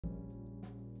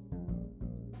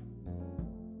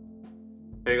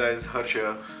Hey guys, Harsh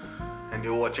here, and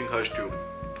you're watching HarshTube.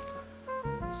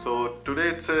 So today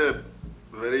it's a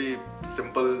very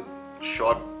simple,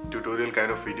 short tutorial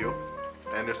kind of video,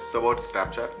 and it's about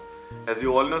Snapchat. As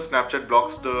you all know, Snapchat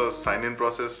blocks the sign-in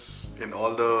process in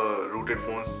all the rooted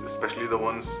phones, especially the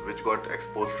ones which got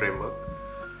exposed framework.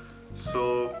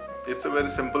 So it's a very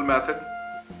simple method.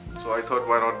 So I thought,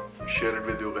 why not share it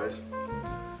with you guys.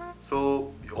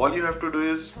 So all you have to do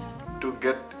is to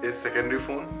get a secondary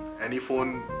phone, any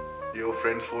phone, your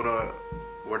friend's phone or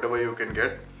whatever you can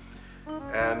get,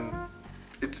 and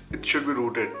it should be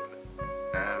rooted,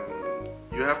 and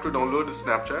you have to download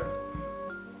Snapchat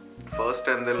first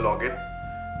and then log in.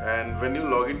 And when you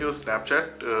log in your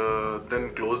Snapchat,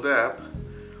 then close the app,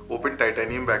 open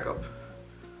Titanium Backup,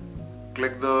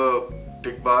 click the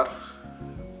tick bar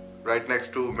right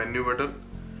next to menu button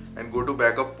and go to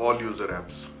backup all user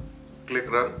apps. Click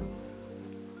run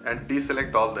and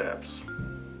deselect all the apps.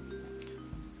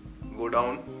 Go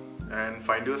down and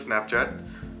find your Snapchat.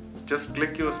 Just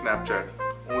click your Snapchat,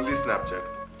 only Snapchat,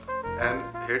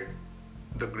 and hit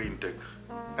the green tick,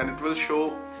 and it will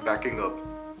show backing up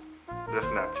the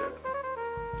Snapchat.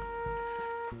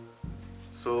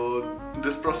 So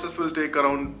this process will take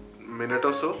around a minute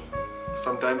or so,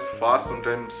 sometimes fast,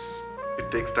 sometimes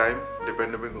it takes time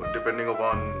depending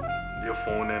upon your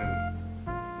phone and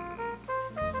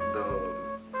the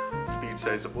speeds,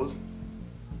 I suppose.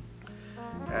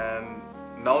 And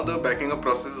now the backing up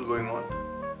process is going on,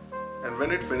 and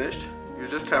when it finished, you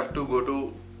just have to go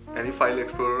to any file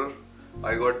explorer.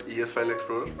 I got ES File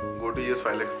Explorer. Go to ES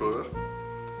File Explorer,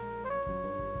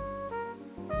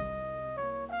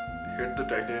 hit the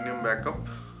Titanium Backup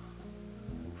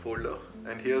folder,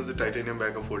 and here's the Titanium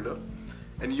Backup folder,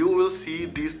 and you will see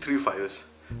these three files.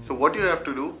 So what you have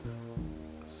to do,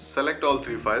 select all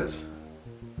three files,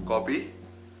 copy,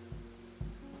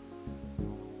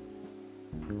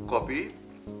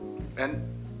 and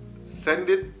send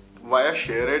it via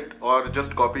share it, or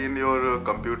just copy in your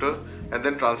computer and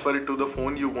then transfer it to the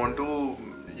phone you want to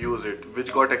use it,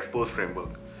 which got exposed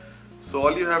framework. So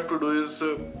all you have to do is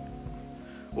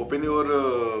open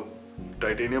your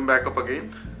Titanium Backup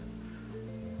again,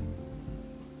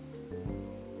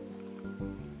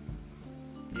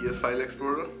 ES File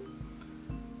Explorer,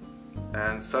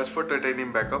 and search for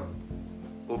Titanium Backup,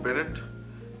 open it,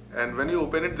 and when you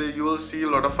open it, you will see a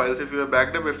lot of files if you have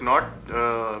backed up. If not,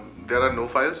 there are no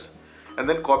files, and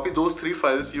then copy those three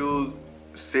files you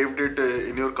saved it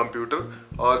in your computer,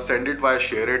 or send it via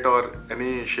share it or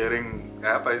any sharing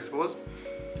app, I suppose,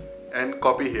 and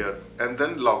copy here, and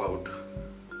then log out.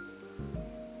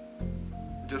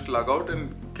 Just log out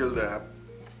and kill the app.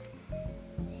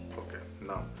 Okay,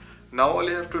 now all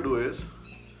you have to do is,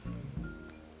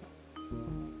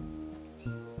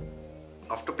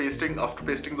 after pasting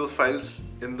those files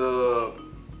in the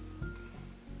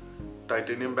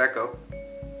Titanium Backup,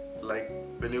 like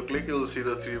when you click, you'll see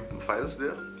the three files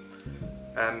there,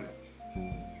 and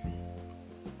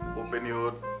open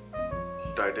your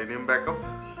Titanium Backup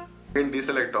and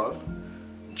deselect all.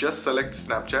 Just select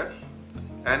Snapchat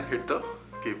and hit the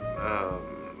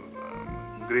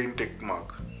green tick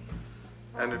mark,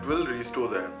 and it will restore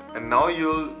the app. And now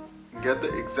you'll get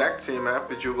the exact same app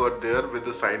which you got there with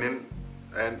the sign in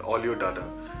and all your data,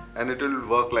 and it will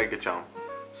work like a charm.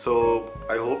 So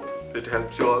I hope it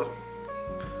helps you all.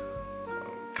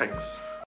 Thanks.